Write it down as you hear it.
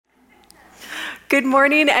Good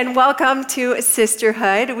morning and welcome to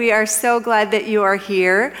Sisterhood. We are so glad that you are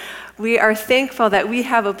here. We are thankful that we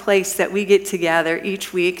have a place that we get together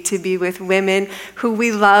each week to be with women who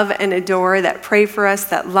we love and adore, that pray for us,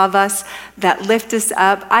 that love us, that lift us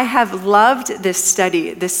up. I have loved this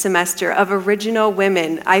study this semester of original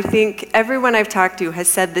women. I think everyone I've talked to has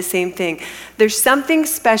said the same thing. There's something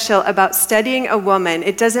special about studying a woman.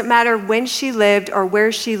 It doesn't matter when she lived or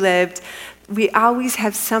where she lived. We always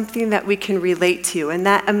have something that we can relate to, and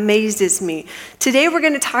that amazes me. Today we're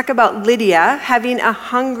going to talk about Lydia having a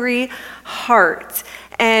hungry heart.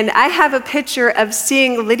 And I have a picture of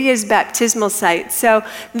seeing Lydia's baptismal site. So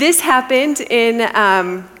this happened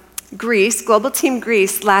in Greece, Global Team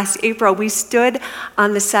Greece, last April. We stood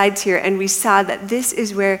on the sides here and we saw that this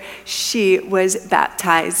is where she was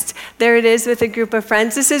baptized. There it is with a group of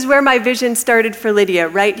friends. This is where my vision started for Lydia,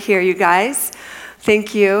 right here, you guys.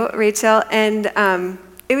 Thank you, Rachel. And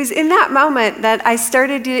it was in that moment that I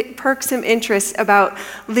started to perk some interest about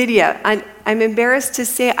Lydia. I'm embarrassed to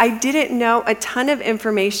say I didn't know a ton of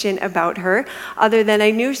information about her, other than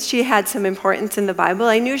I knew she had some importance in the Bible.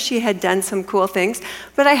 I knew she had done some cool things,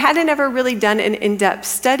 but I hadn't ever really done an in-depth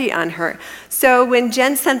study on her. So when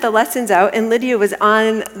Jen sent the lessons out and Lydia was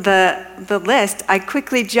on the list, I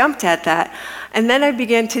quickly jumped at that. And then I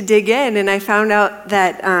began to dig in, and I found out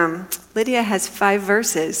that Lydia has 5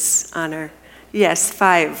 verses on her. Yes,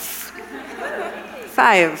 5.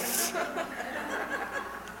 5.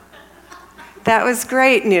 That was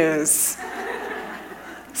great news.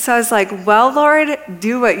 So I was like, well, Lord,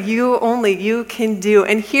 do what only you can do.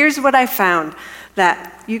 And here's what I found,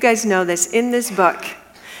 that you guys know this, in this book,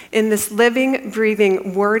 in this living,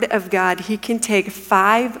 breathing Word of God, He can take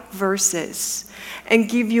 5 verses and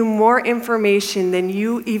give you more information than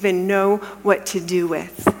you even know what to do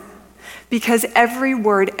with. Because every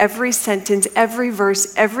word, every sentence, every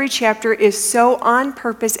verse, every chapter is so on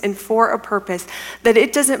purpose and for a purpose that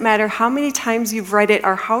it doesn't matter how many times you've read it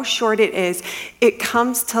or how short it is, it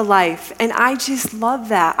comes to life. And I just love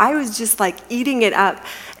that. I was just like eating it up.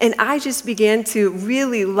 And I just began to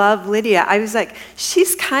really love Lydia. I was like,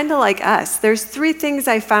 she's kind of like us. There's 3 things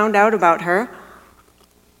I found out about her.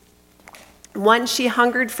 1, she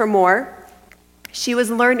hungered for more. She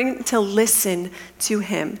was learning to listen to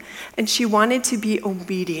Him, and she wanted to be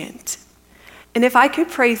obedient. And if I could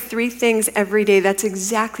pray 3 things every day, that's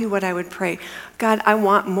exactly what I would pray. God, I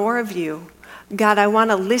want more of you. God, I want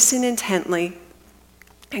to listen intently.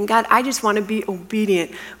 And God, I just want to be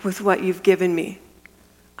obedient with what you've given me.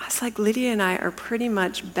 I was like, Lydia and I are pretty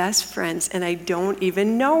much best friends, and I don't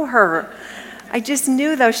even know her. I just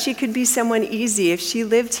knew, though, she could be someone easy. If she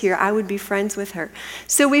lived here, I would be friends with her.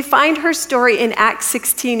 So we find her story in Acts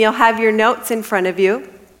 16. You'll have your notes in front of you.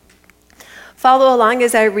 Follow along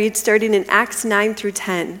as I read, starting in Acts 9 through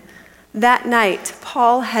 10. That night,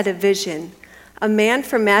 Paul had a vision. A man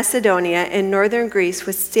from Macedonia in northern Greece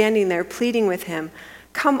was standing there pleading with him,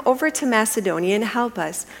 "Come over to Macedonia and help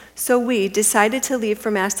us." So we decided to leave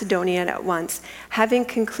for Macedonia at once, having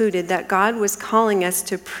concluded that God was calling us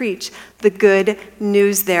to preach the good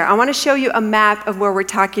news there. I want to show you a map of where we're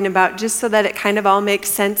talking about, just so that it kind of all makes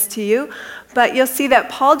sense to you. But you'll see that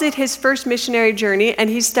Paul did his first missionary journey,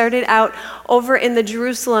 and he started out over in the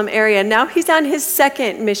Jerusalem area. Now he's on his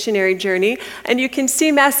second missionary journey, and you can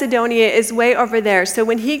see Macedonia is way over there. So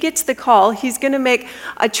when he gets the call, he's going to make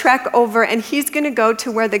a trek over, and he's going to go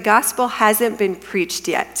to where the gospel hasn't been preached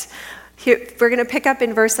yet. Here, we're going to pick up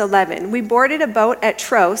in verse 11. We boarded a boat at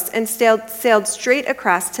Troas and sailed straight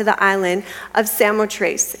across to the island of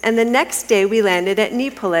Samothrace, and the next day we landed at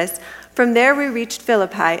Neapolis. From there we reached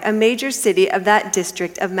Philippi, a major city of that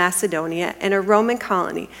district of Macedonia and a Roman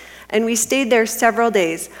colony, and we stayed there several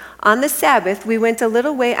days. On the Sabbath, we went a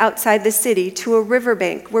little way outside the city to a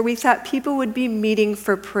riverbank where we thought people would be meeting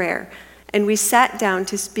for prayer, and we sat down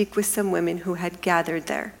to speak with some women who had gathered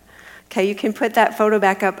there. Okay, you can put that photo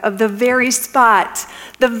back up of the very spot.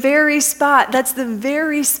 That's the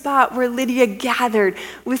very spot where Lydia gathered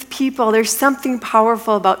with people. There's something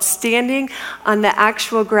powerful about standing on the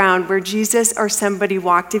actual ground where Jesus or somebody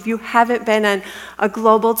walked. If you haven't been on a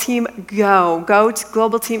global team, go to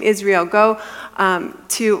Global Team Israel. Go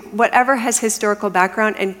to whatever has historical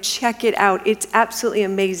background and check it out. It's absolutely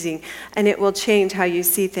amazing, and it will change how you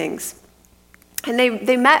see things. And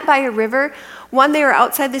they met by a river. One, they were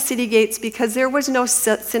outside the city gates because there was no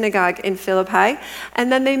synagogue in Philippi.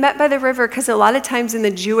 And then they met by the river because a lot of times in the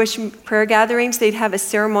Jewish prayer gatherings, they'd have a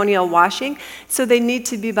ceremonial washing. So they need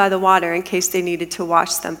to be by the water in case they needed to wash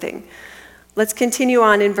something. Let's continue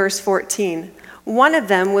on in verse 14. One of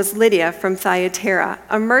them was Lydia from Thyatira,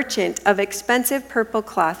 a merchant of expensive purple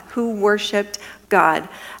cloth who worshiped God.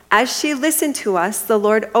 As she listened to us, the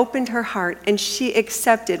Lord opened her heart, and she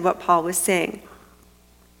accepted what Paul was saying.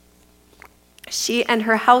 She and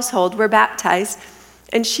her household were baptized,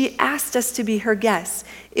 and she asked us to be her guests.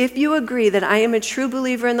 If you agree that I am a true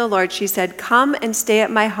believer in the Lord, she said, come and stay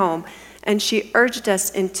at my home. And she urged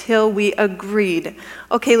us until we agreed.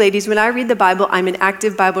 Okay, ladies, when I read the Bible, I'm an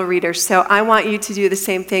active Bible reader, so I want you to do the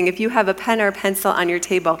same thing. If you have a pen or a pencil on your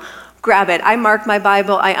table, grab it. I mark my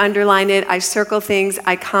Bible, I underline it, I circle things,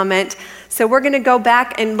 I comment. So we're going to go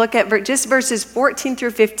back and look at just verses 14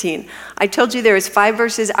 through 15. I told you there was 5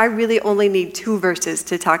 verses. I really only need 2 verses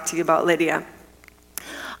to talk to you about Lydia.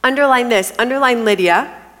 Underline this. Underline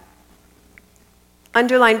Lydia.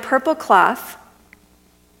 Underline purple cloth.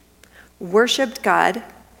 Worshipped God.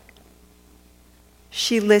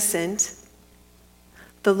 She listened.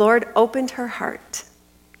 The Lord opened her heart.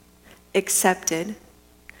 Accepted.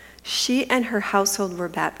 She and her household were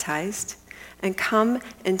baptized. And come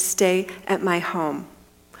and stay at my home.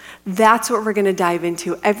 That's what we're going to dive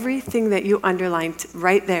into. Everything that you underlined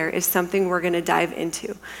right there is something we're going to dive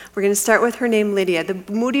into. We're going to start with her name, Lydia. The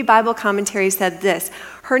Moody Bible Commentary said this.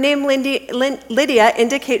 Her name, Lydia,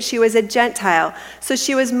 indicates she was a Gentile. So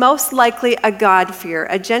she was most likely a God-fearer,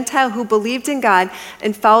 a Gentile who believed in God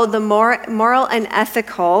and followed the moral and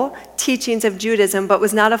ethical teachings of Judaism, but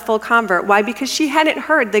was not a full convert. Why? Because she hadn't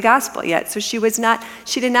heard the gospel yet. So she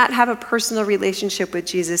did not have a personal relationship with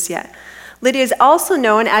Jesus yet. Lydia is also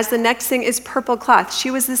known as, the next thing is purple cloth. She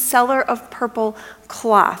was the seller of purple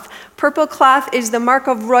cloth. Purple cloth is the mark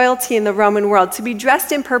of royalty in the Roman world. To be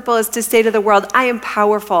dressed in purple is to say to the world, I am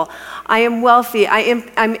powerful, I am wealthy,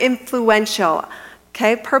 I'm influential.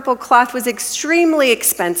 Okay, purple cloth was extremely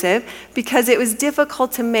expensive because it was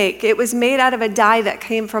difficult to make. It was made out of a dye that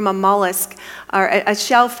came from a mollusk or a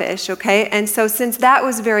shellfish, okay? And so since that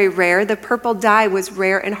was very rare, the purple dye was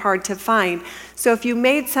rare and hard to find. So if you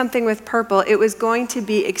made something with purple, it was going to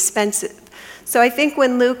be expensive. So I think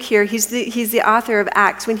when Luke here, he's the author of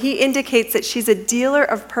Acts, when he indicates that she's a dealer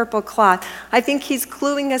of purple cloth, I think he's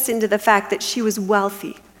cluing us into the fact that she was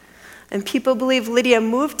wealthy. And people believe Lydia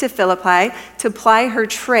moved to Philippi to ply her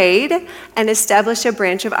trade and establish a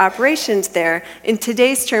branch of operations there. In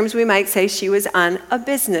today's terms, we might say she was on a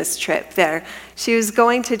business trip there. She was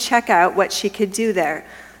going to check out what she could do there.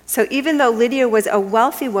 So even though Lydia was a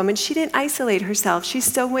wealthy woman, she didn't isolate herself. She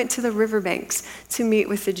still went to the riverbanks to meet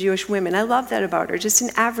with the Jewish women. I love that about her, just an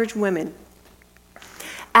average woman.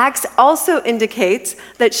 Acts also indicates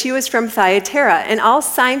that she was from Thyatira, and all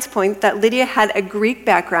signs point that Lydia had a Greek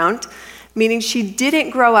background, meaning she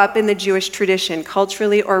didn't grow up in the Jewish tradition,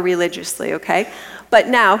 culturally or religiously, okay? But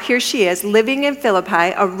now, here she is, living in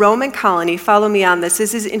Philippi, a Roman colony. Follow me on this.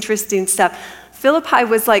 This is interesting stuff. Philippi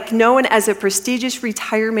was known as a prestigious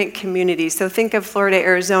retirement community. So think of Florida,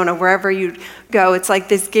 Arizona, wherever you go. It's like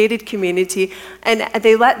this gated community. And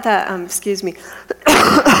they let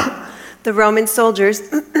the Roman soldiers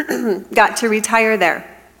got to retire there.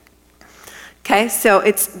 Okay, so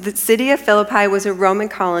the city of Philippi was a Roman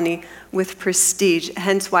colony with prestige,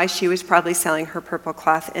 hence why she was probably selling her purple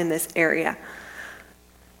cloth in this area.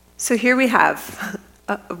 So here we have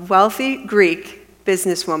a wealthy Greek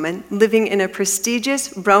businesswoman living in a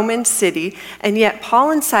prestigious Roman city, and yet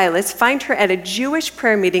Paul and Silas find her at a Jewish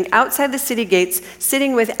prayer meeting outside the city gates,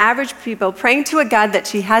 sitting with average people, praying to a God that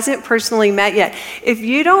she hasn't personally met yet. If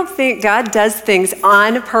you don't think God does things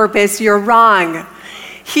on purpose, you're wrong.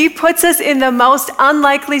 He puts us in the most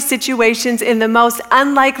unlikely situations, in the most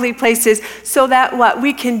unlikely places, so that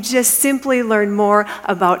we can just simply learn more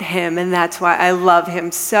about him, and that's why I love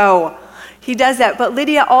him so. He does that. But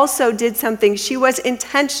Lydia also did something. She was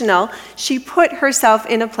intentional. She put herself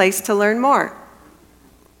in a place to learn more.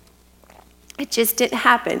 It just didn't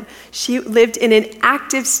happen. She lived in an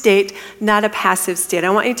active state, not a passive state. I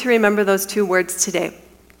want you to remember those 2 words today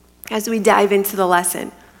as we dive into the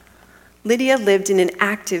lesson. Lydia lived in an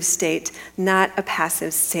active state, not a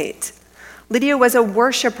passive state. Lydia was a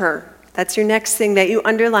worshiper. That's your next thing that you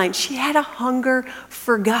underline. She had a hunger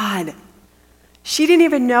for God. She didn't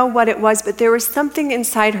even know what it was, but there was something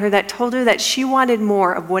inside her that told her that she wanted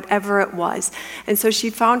more of whatever it was. And so she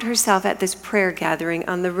found herself at this prayer gathering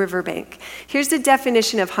on the riverbank. Here's the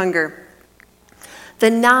definition of hunger. The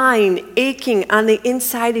gnawing, aching on the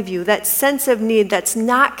inside of you, that sense of need that's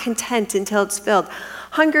not content until it's filled.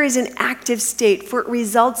 Hunger is an active state, for it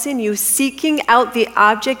results in you seeking out the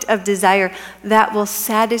object of desire that will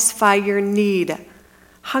satisfy your need.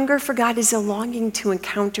 Hunger for God is a longing to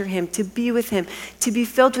encounter him, to be with him, to be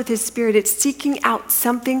filled with his spirit. It's seeking out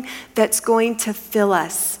something that's going to fill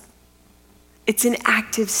us. It's an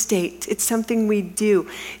active state. It's something we do.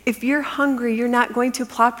 If you're hungry, you're not going to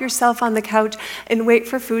plop yourself on the couch and wait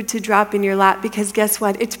for food to drop in your lap, because guess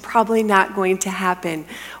what? It's probably not going to happen.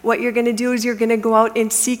 What you're going to do is you're going to go out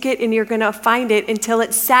and seek it, and you're going to find it until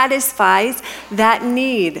it satisfies that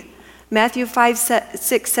need. Matthew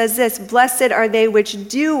 5:6 says this, "Blessed are they which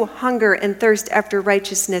do hunger and thirst after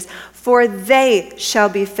righteousness, for they shall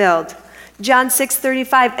be filled." John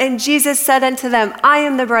 6:35, "And Jesus said unto them, I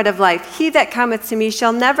am the bread of life. He that cometh to me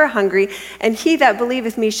shall never hunger, and he that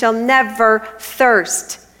believeth me shall never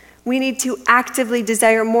thirst." We need to actively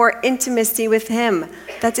desire more intimacy with him.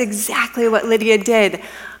 That's exactly what Lydia did.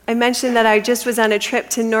 I mentioned that I just was on a trip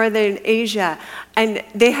to Northern Asia, and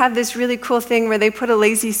they have this really cool thing where they put a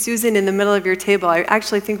lazy Susan in the middle of your table. I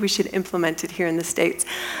actually think we should implement it here in the States.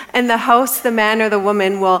 And the host, the man or the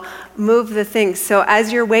woman, will move the things. So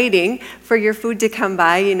as you're waiting for your food to come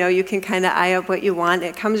by, you can kind of eye up what you want.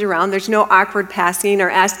 It comes around. There's no awkward passing or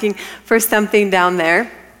asking for something down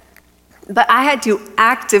there. But I had to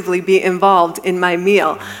actively be involved in my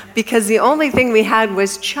meal because the only thing we had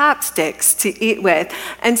was chopsticks to eat with.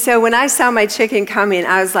 And so when I saw my chicken coming,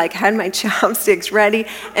 I was like, had my chopsticks ready.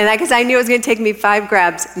 And because I knew it was going to take me 5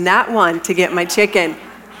 grabs, not one, to get my chicken.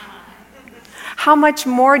 How much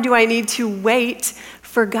more do I need to wait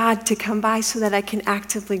for God to come by so that I can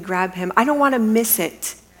actively grab him? I don't want to miss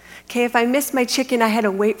it. Okay, if I miss my chicken, I had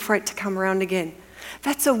to wait for it to come around again.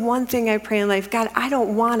 That's the one thing I pray in life. God, I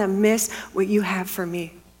don't want to miss what you have for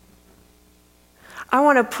me. I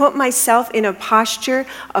want to put myself in a posture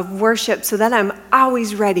of worship so that I'm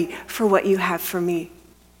always ready for what you have for me.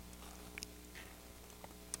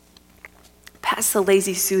 Pass the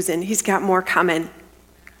lazy Susan. He's got more coming.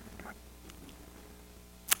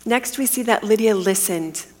 Next, we see that Lydia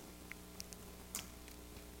listened.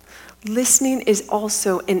 Listening is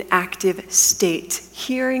also an active state.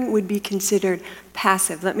 Hearing would be considered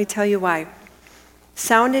passive. Let me tell you why.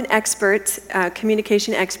 Sound and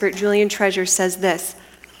communication expert Julian Treasure says this: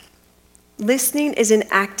 listening is an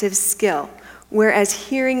active skill, whereas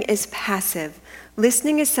hearing is passive.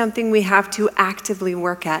 Listening is something we have to actively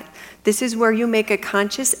work at. This is where you make a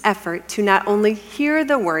conscious effort to not only hear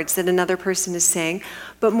the words that another person is saying,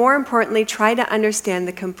 but more importantly, try to understand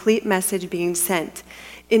the complete message being sent.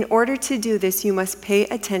 In order to do this, you must pay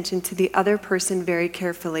attention to the other person very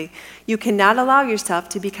carefully. You cannot allow yourself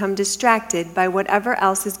to become distracted by whatever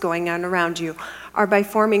else is going on around you, or by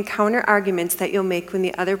forming counter-arguments that you'll make when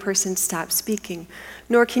the other person stops speaking.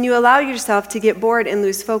 Nor can you allow yourself to get bored and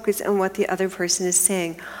lose focus on what the other person is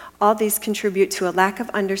saying. All these contribute to a lack of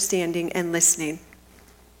understanding and listening.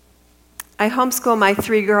 I homeschool my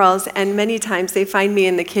 3 girls, and many times they find me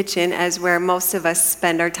in the kitchen, as where most of us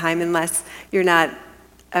spend our time, unless you're not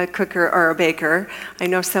a cooker or a baker. I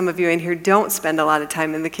know some of you in here don't spend a lot of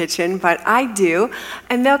time in the kitchen, but I do.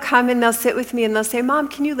 And they'll come and they'll sit with me and they'll say, "Mom,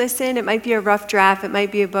 can you listen? It might be a rough draft. It might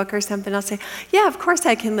be a book or something." I'll say, "Yeah, of course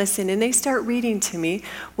I can listen." And they start reading to me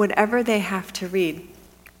whatever they have to read.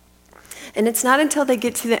 And it's not until they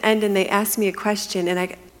get to the end and they ask me a question and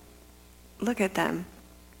I look at them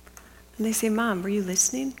and they say, "Mom, were you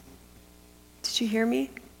listening? Did you hear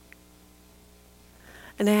me?"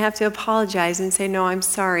 And I have to apologize and say, "No, I'm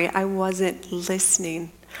sorry, I wasn't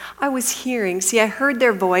listening. I was hearing." See, I heard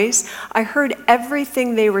their voice. I heard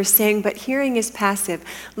everything they were saying, but hearing is passive.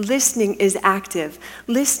 Listening is active.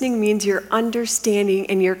 Listening means you're understanding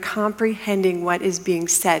and you're comprehending what is being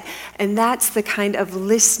said. And that's the kind of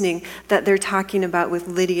listening that they're talking about with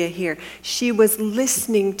Lydia here. She was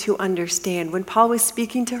listening to understand. When Paul was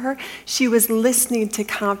speaking to her, she was listening to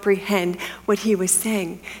comprehend what he was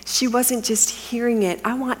saying. She wasn't just hearing it.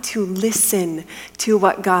 I want to listen to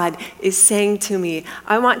what God is saying to me.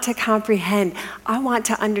 I want to comprehend. I want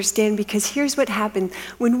to understand, because here's what happens.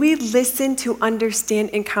 When we listen to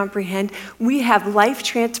understand and comprehend, we have life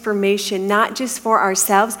transformation, not just for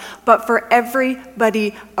ourselves, but for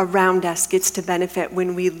everybody around us gets to benefit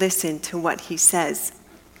when we listen to what he says.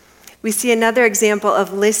 We see another example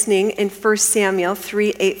of listening in 1 Samuel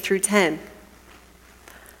 3:8-10.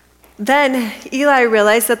 Then Eli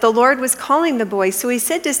realized that the Lord was calling the boy, so he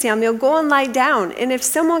said to Samuel, "Go and lie down, and if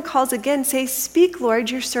someone calls again, say, 'Speak, Lord,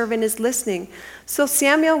 your servant is listening.'" So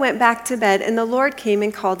Samuel went back to bed, and the Lord came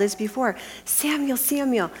and called as before, "Samuel,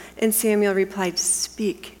 Samuel." And Samuel replied,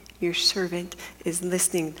 "Speak, your servant is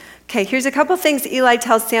listening." Okay, here's a couple things Eli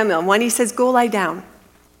tells Samuel. One, he says, "Go lie down.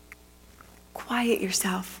 Quiet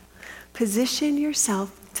yourself. Position yourself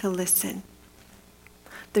to listen."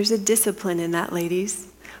 There's a discipline in that, ladies.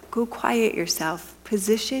 Go quiet yourself.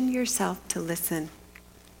 Position yourself to listen.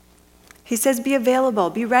 He says, be available,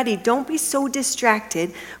 be ready. Don't be so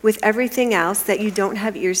distracted with everything else that you don't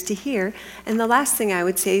have ears to hear. And the last thing I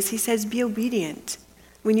would say is he says, be obedient.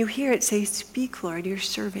 When you hear it, say, speak, Lord, your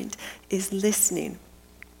servant is listening.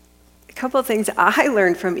 A couple of things I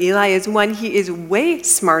learned from Eli is one, he is way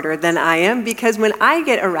smarter than I am, because when I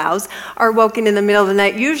get aroused or woken in the middle of the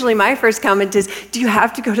night, usually my first comment is, do you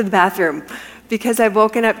have to go to the bathroom? Because I've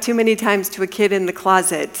woken up too many times to a kid in the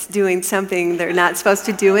closet doing something they're not supposed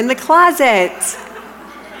to do in the closet.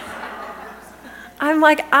 I'm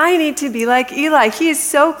like, I need to be like Eli. He is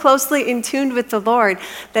so closely in tune with the Lord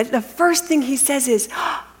that the first thing he says is,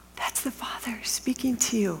 oh, that's the Father speaking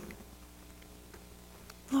to you.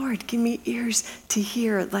 Lord, give me ears to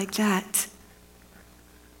hear like that.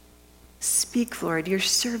 Speak, Lord, your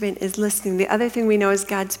servant is listening. The other thing we know is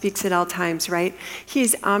God speaks at all times, right? He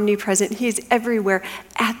is omnipresent. He is everywhere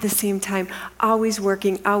at the same time, always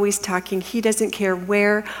working, always talking. He doesn't care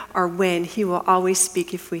where or when. He will always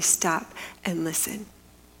speak if we stop and listen.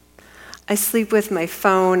 I sleep with my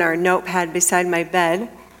phone or notepad beside my bed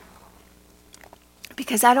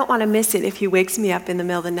because I don't want to miss it if he wakes me up in the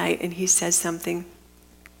middle of the night and he says something.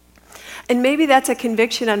 And maybe that's a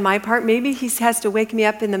conviction on my part. Maybe he has to wake me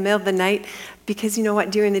up in the middle of the night because you know what?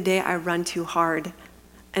 During the day, I run too hard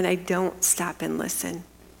and I don't stop and listen.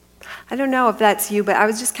 I don't know if that's you, but I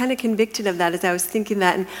was just kind of convicted of that as I was thinking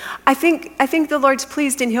that. And I think the Lord's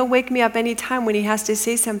pleased and he'll wake me up anytime when he has to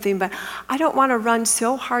say something, but I don't want to run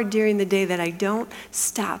so hard during the day that I don't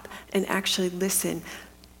stop and actually listen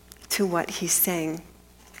to what he's saying.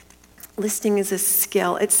 Listening is a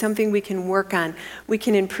skill. It's something we can work on, we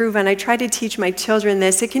can improve on. I try to teach my children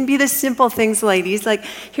this. It can be the simple things, ladies. Like,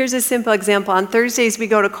 here's a simple example. On Thursdays, we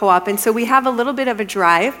go to co-op, and so we have a little bit of a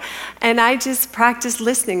drive, and I just practice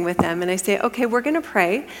listening with them. And I say, okay, we're going to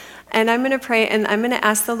pray, and I'm going to pray, and I'm going to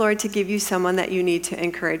ask the Lord to give you someone that you need to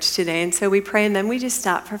encourage today. And so we pray, and then we just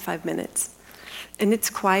stop for 5 minutes. And it's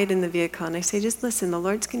quiet in the vehicle, and I say, just listen, the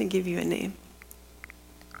Lord's going to give you a name.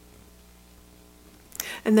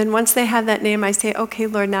 And then once they have that name, I say, okay,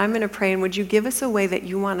 Lord, now I'm going to pray, and would you give us a way that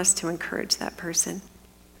you want us to encourage that person?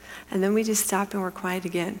 And then we just stop and we're quiet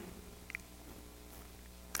again.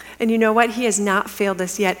 And you know what? He has not failed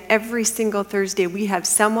us yet. Every single Thursday, we have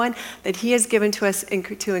someone that he has given to us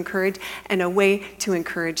to encourage and a way to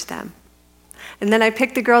encourage them. And then I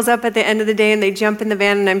pick the girls up at the end of the day and they jump in the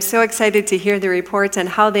van, and I'm so excited to hear the reports on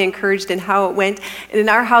how they encouraged and how it went. And in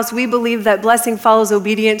our house, we believe that blessing follows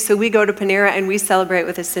obedience, so we go to Panera and we celebrate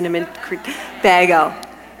with a cinnamon bagel.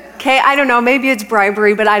 Okay, I don't know, maybe it's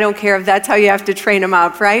bribery, but I don't care if that's how you have to train them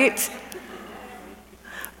up, right?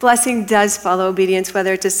 Blessing does follow obedience,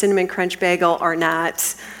 whether it's a cinnamon crunch bagel or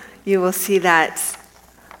not. You will see that.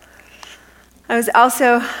 I was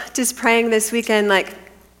also just praying this weekend, like,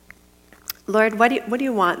 Lord, what do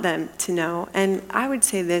you want them to know? And I would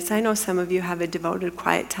say this. I know some of you have a devoted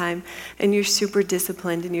quiet time and you're super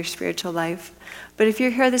disciplined in your spiritual life. But if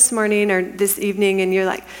you're here this morning or this evening and you're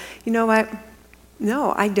like, you know what?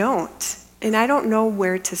 No, I don't. And I don't know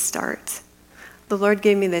where to start. The Lord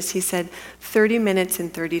gave me this. He said, 30 minutes in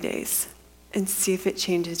 30 days and see if it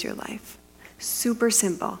changes your life. Super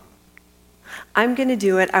simple. I'm going to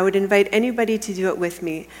do it. I would invite anybody to do it with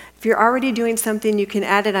me. If you're already doing something, you can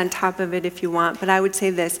add it on top of it if you want. But I would say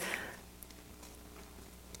this.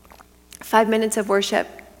 5 minutes of worship,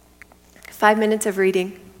 5 minutes of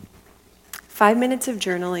reading, 5 minutes of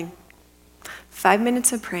journaling, 5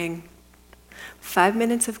 minutes of praying, 5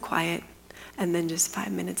 minutes of quiet, and then just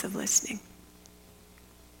 5 minutes of listening.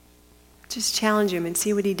 Just challenge him and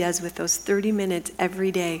see what he does with those 30 minutes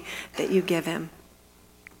every day that you give him.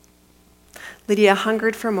 Lydia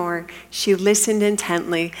hungered for more. She listened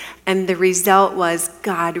intently, and the result was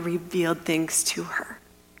God revealed things to her.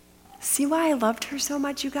 See why I loved her so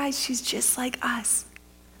much, you guys? She's just like us.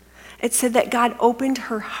 It said that God opened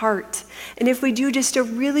her heart. And if we do just a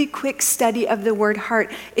really quick study of the word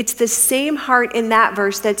heart, it's the same heart in that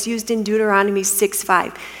verse that's used in Deuteronomy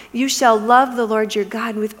 6:5. You shall love the Lord your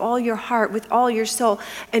God with all your heart, with all your soul,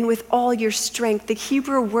 and with all your strength. The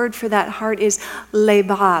Hebrew word for that heart is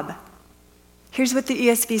lebab. Here's what the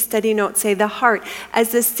ESV study notes say. The heart,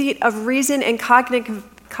 as the seat of reason and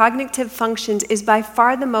cognitive functions, is by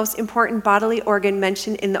far the most important bodily organ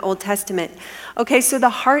mentioned in the Old Testament. Okay, so the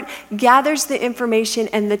heart gathers the information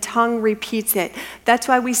and the tongue repeats it. That's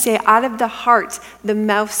why we say out of the heart, the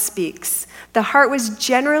mouth speaks. The heart was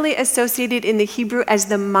generally associated in the Hebrew as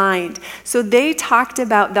the mind. So they talked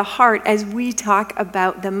about the heart as we talk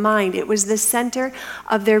about the mind. It was the center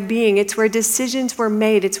of their being. It's where decisions were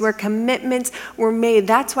made. It's where commitments were made.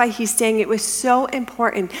 That's why he's saying it was so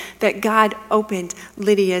important that God opened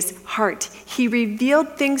Lydia Lydia's heart. He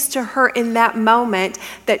revealed things to her in that moment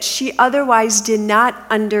that she otherwise did not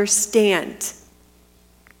understand.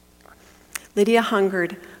 Lydia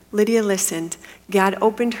hungered. Lydia listened. God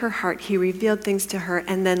opened her heart. He revealed things to her,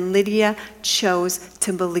 and then Lydia chose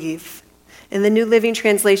to believe. In the New Living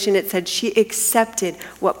Translation, it said she accepted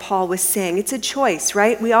what Paul was saying. It's a choice,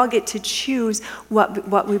 right? We all get to choose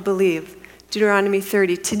what we believe. Deuteronomy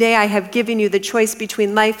 30, today I have given you the choice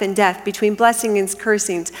between life and death, between blessing and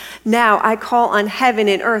cursings. Now I call on heaven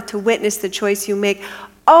and earth to witness the choice you make.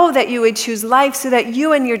 Oh, that you would choose life so that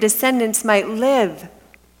you and your descendants might live.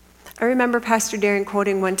 I remember Pastor Darren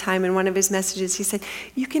quoting one time in one of his messages, he said,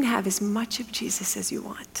 you can have as much of Jesus as you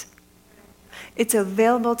want. It's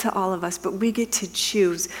available to all of us, but we get to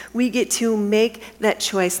choose. We get to make that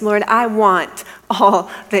choice. Lord, I want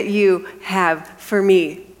all that you have for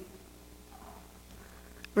me.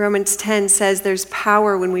 Romans 10 says there's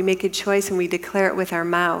power when we make a choice and we declare it with our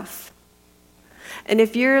mouth. And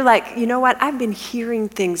if you're like, you know what, I've been hearing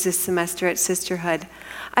things this semester at Sisterhood.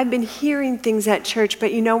 I've been hearing things at church,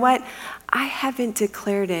 but you know what? I haven't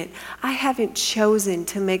declared it. I haven't chosen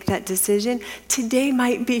to make that decision. Today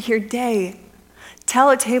might be your day.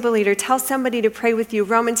 Tell a table leader, tell somebody to pray with you.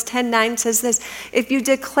 Romans 10:9 says this, if you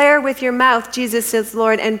declare with your mouth Jesus is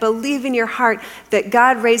Lord and believe in your heart that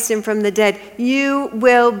God raised him from the dead, you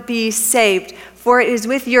will be saved. For it is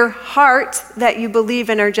with your heart that you believe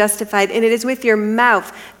and are justified, and it is with your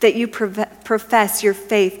mouth that you profess your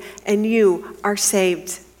faith, and you are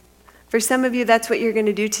saved. For some of you, that's what you're going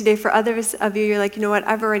to do today. For others of you, you're like, you know what,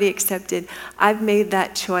 I've already accepted. I've made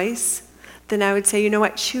that choice. Then I would say, you know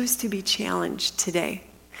what, choose to be challenged today.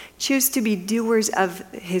 Choose to be doers of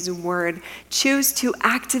his word. Choose to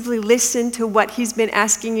actively listen to what he's been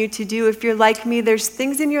asking you to do. If you're like me, there's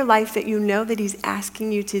things in your life that you know that he's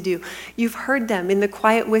asking you to do. You've heard them in the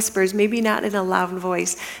quiet whispers, maybe not in a loud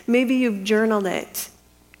voice. Maybe you've journaled it.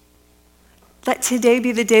 Let today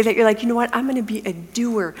be the day that you're like, you know what, I'm going to be a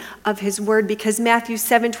doer of his word, because Matthew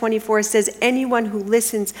 7:24 says, anyone who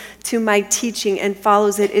listens to my teaching and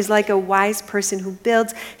follows it is like a wise person who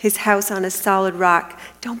builds his house on a solid rock.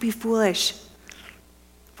 Don't be foolish.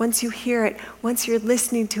 Once you hear it, once you're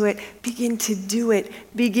listening to it, begin to do it.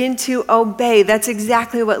 Begin to obey. That's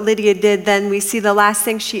exactly what Lydia did. Then we see the last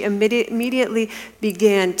thing, she immediately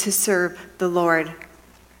began to serve the Lord.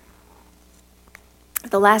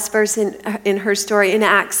 The last verse in her story, in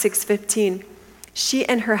Acts 6:15, she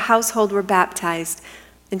and her household were baptized,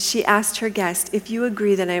 and she asked her guest, if you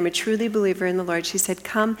agree that I am a truly believer in the Lord, she said,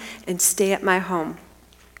 come and stay at my home.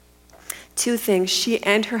 Two things, she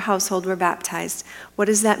and her household were baptized. What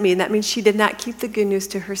does that mean? That means she did not keep the good news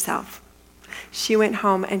to herself. She went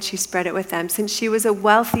home and she spread it with them. Since she was a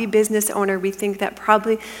wealthy business owner, we think that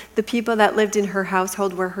probably the people that lived in her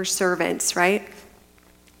household were her servants, right?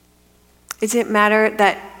 It didn't matter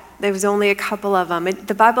that there was only a couple of them.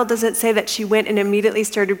 The Bible doesn't say that she went and immediately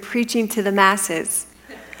started preaching to the masses.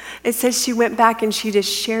 It says she went back and she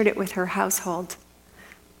just shared it with her household.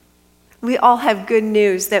 We all have good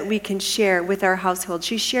news that we can share with our household.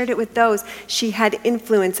 She shared it with those she had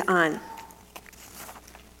influence on.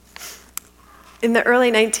 In the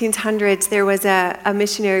early 1900s, there was a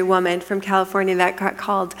missionary woman from California that got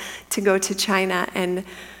called to go to China, and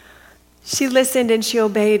she listened and she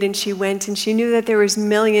obeyed and she went, and she knew that there was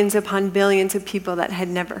millions upon billions of people that had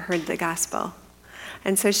never heard the gospel.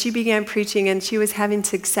 And so she began preaching, and she was having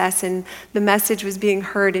success, and the message was being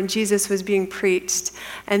heard, and Jesus was being preached.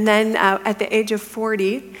 And then at the age of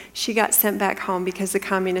 40, she got sent back home because the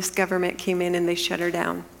communist government came in and they shut her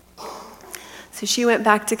down. So she went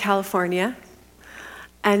back to California,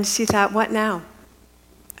 and she thought, what now?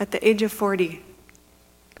 At the age of 40,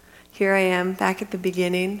 here I am back at the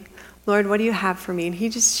beginning. Lord, what do you have for me?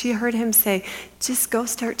 And she heard him say, just go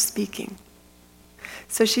start speaking.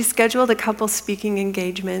 So she scheduled a couple speaking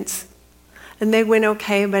engagements, and they went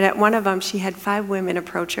okay, but at one of them, she had 5 women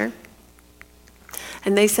approach her.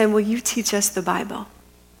 And they said, will you teach us the Bible?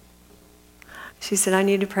 She said, I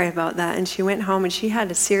need to pray about that. And she went home and she had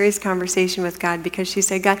a serious conversation with God, because she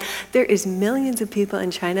said, God, there is millions of people in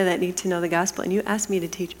China that need to know the gospel, and you asked me to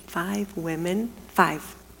teach 5 women?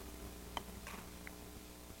 5.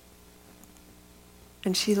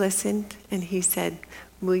 And she listened, and he said,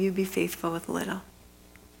 will you be faithful with little?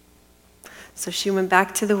 So she went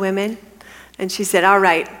back to the women, and she said, all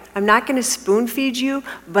right, I'm not going to spoon feed you,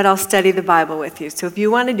 but I'll study the Bible with you. So if you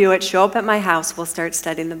want to do it, show up at my house, we'll start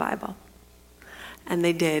studying the Bible. And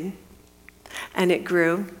they did, and it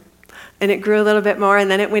grew a little bit more, and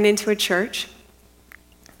then it went into a church.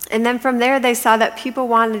 And then from there, they saw that people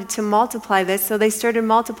wanted to multiply this, so they started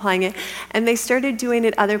multiplying it, and they started doing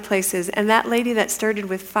it other places. And that lady that started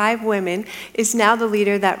with 5 women is now the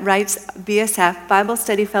leader that writes BSF, Bible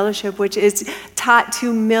Study Fellowship, which is taught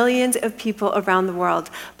to millions of people around the world.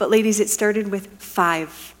 But ladies, it started with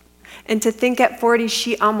 5. And to think at 40,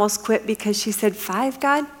 she almost quit because she said, 5,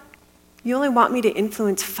 God? You only want me to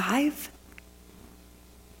influence 5?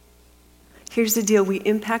 Here's the deal. We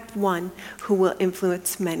impact one who will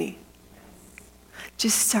influence many.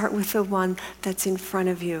 Just start with the one that's in front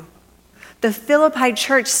of you. The Philippi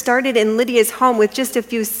church started in Lydia's home with just a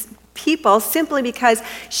few people simply because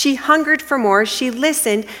she hungered for more, she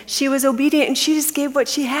listened, she was obedient, and she just gave what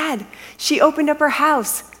she had. She opened up her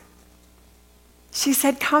house. She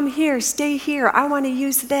said, come here, stay here. I want to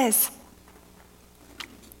use this.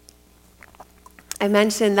 I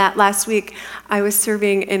mentioned that last week I was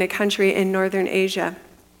serving in a country in northern Asia.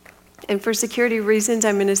 And for security reasons,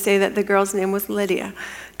 I'm going to say that the girl's name was Lydia,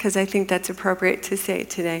 because I think that's appropriate to say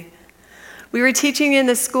today. We were teaching in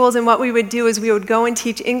the schools, and what we would do is we would go and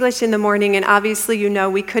teach English in the morning, and obviously, you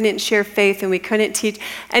know, we couldn't share faith and we couldn't teach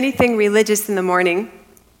anything religious in the morning.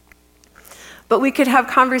 But we could have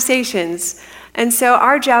conversations. And so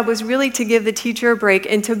our job was really to give the teacher a break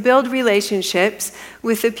and to build relationships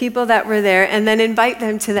with the people that were there and then invite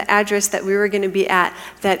them to the address that we were going to be at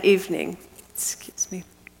that evening. Excuse me.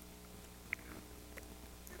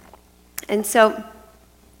 And so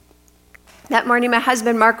that morning, my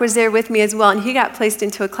husband, Mark, was there with me as well, and he got placed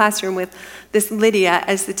into a classroom with this Lydia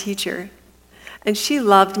as the teacher. And she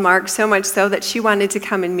loved Mark so much so that she wanted to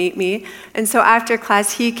come and meet me. And so after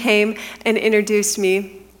class, he came and introduced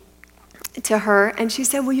me to her, and she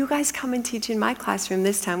said, will you guys come and teach in my classroom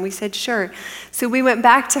this time? We said, sure. So we went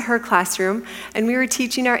back to her classroom, and we were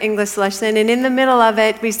teaching our English lesson, and in the middle of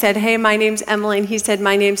it, we said, hey, my name's Emily, and he said,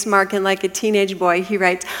 my name's Mark, and like a teenage boy, he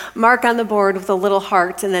writes, Mark on the board with a little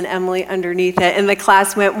heart, and then Emily underneath it, and the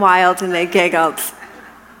class went wild, and they giggled.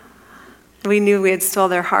 We knew we had stole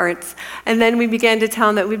their hearts. And then we began to tell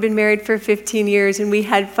them that we'd been married for 15 years, and we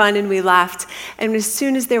had fun, and we laughed. And as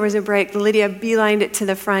soon as there was a break, Lydia beelined it to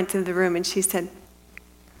the front of the room, and she said,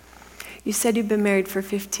 you said you've been married for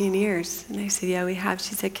 15 years. And I said, yeah, we have.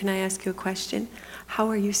 She said, can I ask you a question? How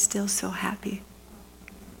are you still so happy?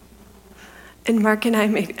 And Mark and I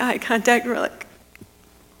made eye contact, and we're like,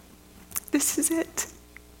 this is it.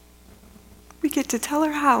 We get to tell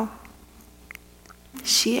her how.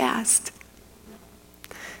 She asked.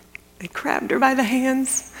 I grabbed her by the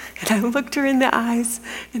hands, and I looked her in the eyes,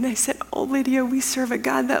 and I said, oh, Lydia, we serve a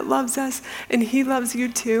God that loves us, and he loves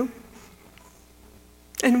you too.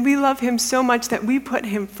 And we love him so much that we put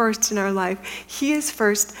him first in our life. He is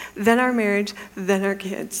first, then our marriage, then our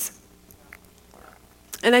kids.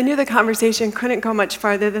 And I knew the conversation couldn't go much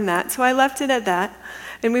farther than that, so I left it at that.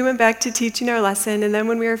 And we went back to teaching our lesson, and then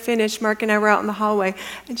when we were finished, Mark and I were out in the hallway,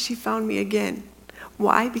 and she found me again.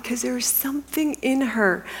 Why? Because there was something in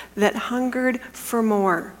her that hungered for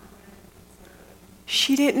more.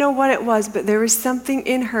 She didn't know what it was, but there was something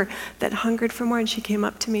in her that hungered for more. And she came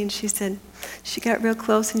up to me and she said, she got real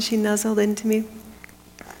close and she nuzzled into me.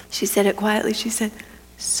 She said it quietly. She said,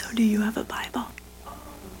 so do you have a Bible?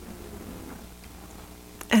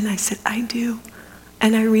 And I said, I do.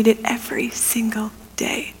 And I read it every single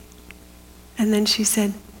day. And then she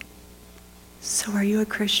said, so are you a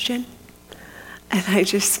Christian? And I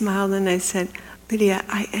just smiled and I said, Lydia,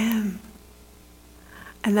 I am.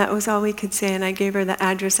 And that was all we could say. And I gave her the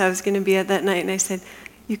address I was going to be at that night. And I said,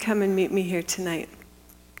 you come and meet me here tonight.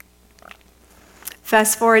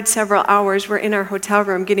 Fast forward several hours, we're in our hotel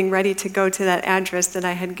room getting ready to go to that address that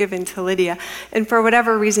I had given to Lydia. And for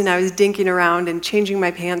whatever reason, I was dinking around and changing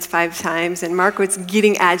my pants 5 times. And Mark was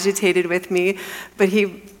getting agitated with me, but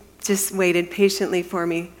he just waited patiently for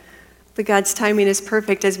me. But God's timing is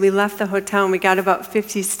perfect. As we left the hotel and we got about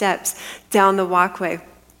 50 steps down the walkway,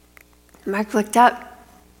 Mark looked up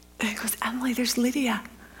and he goes, Emily, there's Lydia.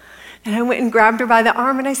 And I went and grabbed her by the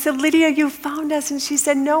arm and I said, Lydia, you found us. And she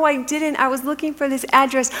said, no, I didn't. I was looking for this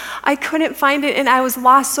address. I couldn't find it and I was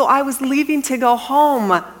lost, so I was leaving to go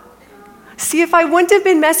home. See, if I wouldn't have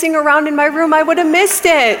been messing around in my room, I would have missed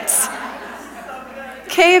it.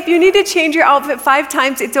 Okay, if you need to change your outfit 5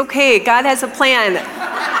 times, it's okay. God has a plan.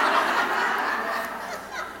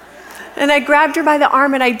 And I grabbed her by the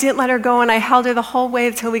arm and I didn't let her go and I held her the whole way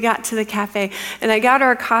until we got to the cafe. And I got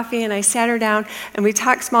her a coffee and I sat her down and we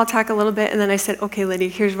talked small talk a little bit and then I said, okay, Lydia,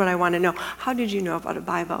 here's what I want to know. How did you know about a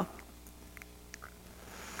Bible?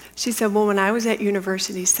 She said, well, when I was at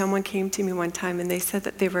university, someone came to me one time and they said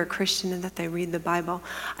that they were a Christian and that they read the Bible.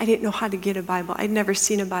 I didn't know how to get a Bible. I'd never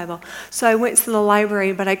seen a Bible. So I went to the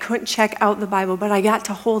library, but I couldn't check out the Bible, but I got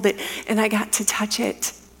to hold it and I got to touch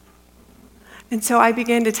it. And so I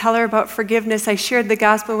began to tell her about forgiveness. I shared the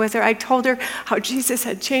gospel with her. I told her how Jesus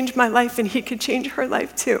had changed my life and he could change her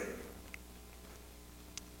life too.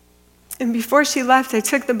 And before she left, I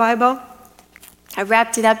took the Bible. I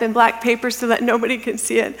wrapped it up in black paper so that nobody could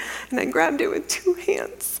see it. And I grabbed it with 2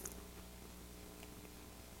 hands.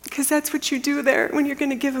 Because that's what you do there when you're going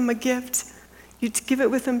to give them a gift. You give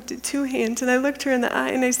it with them 2 hands. And I looked her in the eye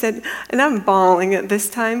and I said, and I'm bawling at this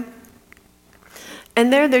time.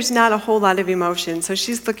 And there's not a whole lot of emotion. So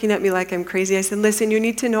she's looking at me like I'm crazy. I said, listen, you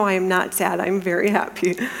need to know I am not sad. I'm very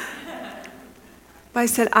happy. But I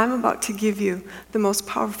said, I'm about to give you the most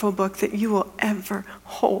powerful book that you will ever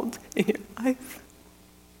hold in your life.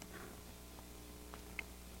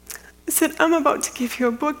 I said, I'm about to give you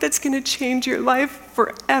a book that's going to change your life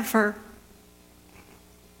forever.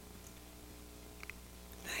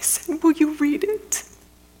 I said, will you read it?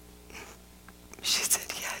 She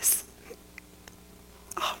said, yes.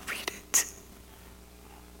 I'll read it.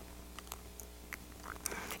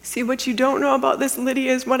 See, what you don't know about this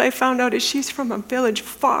Lydia is what I found out is she's from a village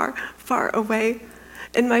far, far away.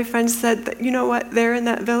 And my friend said that, you know what, there in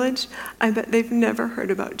that village, I bet they've never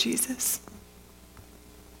heard about Jesus.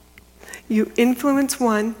 You influence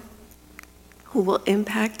one who will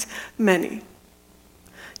impact many.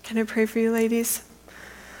 Can I pray for you, ladies?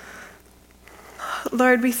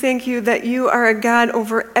 Lord, we thank you that you are a God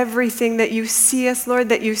over everything, that you see us, Lord,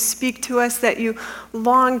 that you speak to us, that you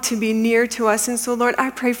long to be near to us. And so, Lord,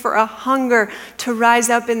 I pray for a hunger to rise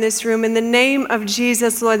up in this room. In the name of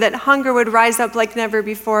Jesus, Lord, that hunger would rise up like never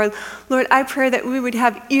before. Lord, I pray that we would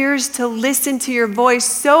have ears to listen to your voice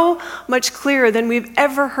so much clearer than we've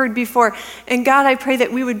ever heard before. And God, I pray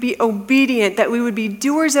that we would be obedient, that we would be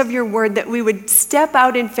doers of your word, that we would step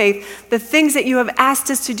out in faith, the things that you have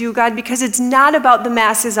asked us to do, God, because it's not about the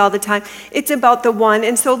masses all the time. It's about the one.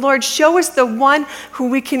 And so, Lord, show us the one who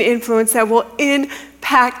we can influence that will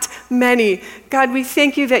impact many. God, we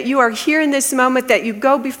thank you that you are here in this moment, that you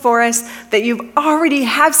go before us, that you already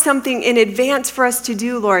have something in advance for us to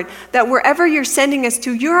do, Lord, that wherever you're sending us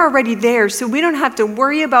to, you're already there, so we don't have to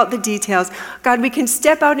worry about the details. God, we can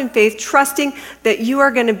step out in faith, trusting that you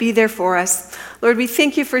are going to be there for us. Lord, we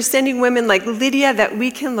thank you for sending women like Lydia that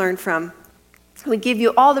we can learn from. We give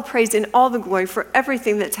you all the praise and all the glory for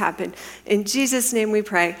everything that's happened. In Jesus' name we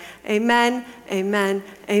pray. Amen, amen,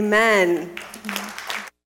 amen.